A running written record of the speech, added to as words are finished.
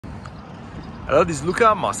Hello, this is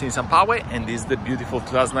Luca, Mossi in San Paolo, and this is the beautiful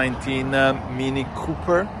 2019 Mini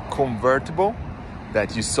Cooper Convertible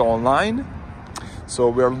that you saw online. So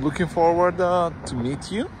we are looking forward to meet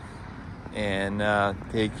you and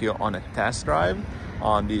take you on a test drive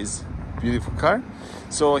on this beautiful car.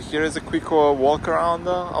 So here is a quick walk around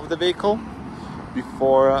of the vehicle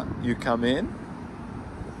before you come in.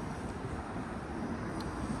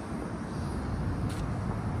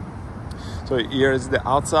 So here is the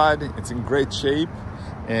outside, it's in great shape,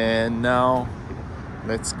 and now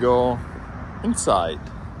let's go inside.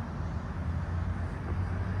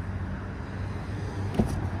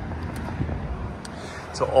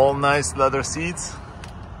 So all nice leather seats,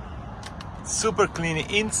 super clean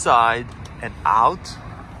inside and out.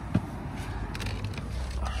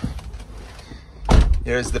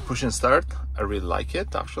 Here's the push and start. I really like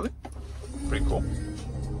it, actually, pretty cool.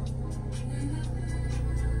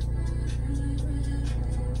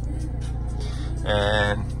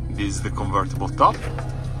 And this is the convertible top.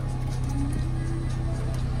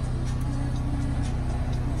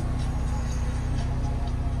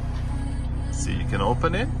 See, you can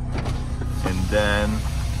open it, and then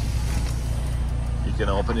you can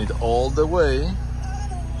open it all the way.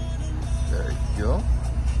 There you go.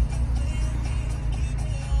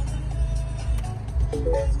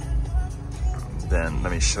 Then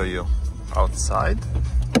let me show you outside.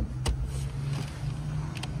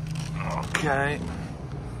 Okay,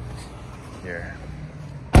 here.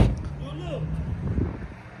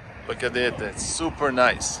 Look at it, it's super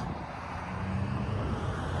nice.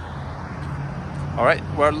 All right,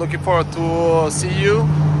 we're looking forward to see you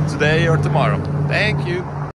today or tomorrow. Thank you.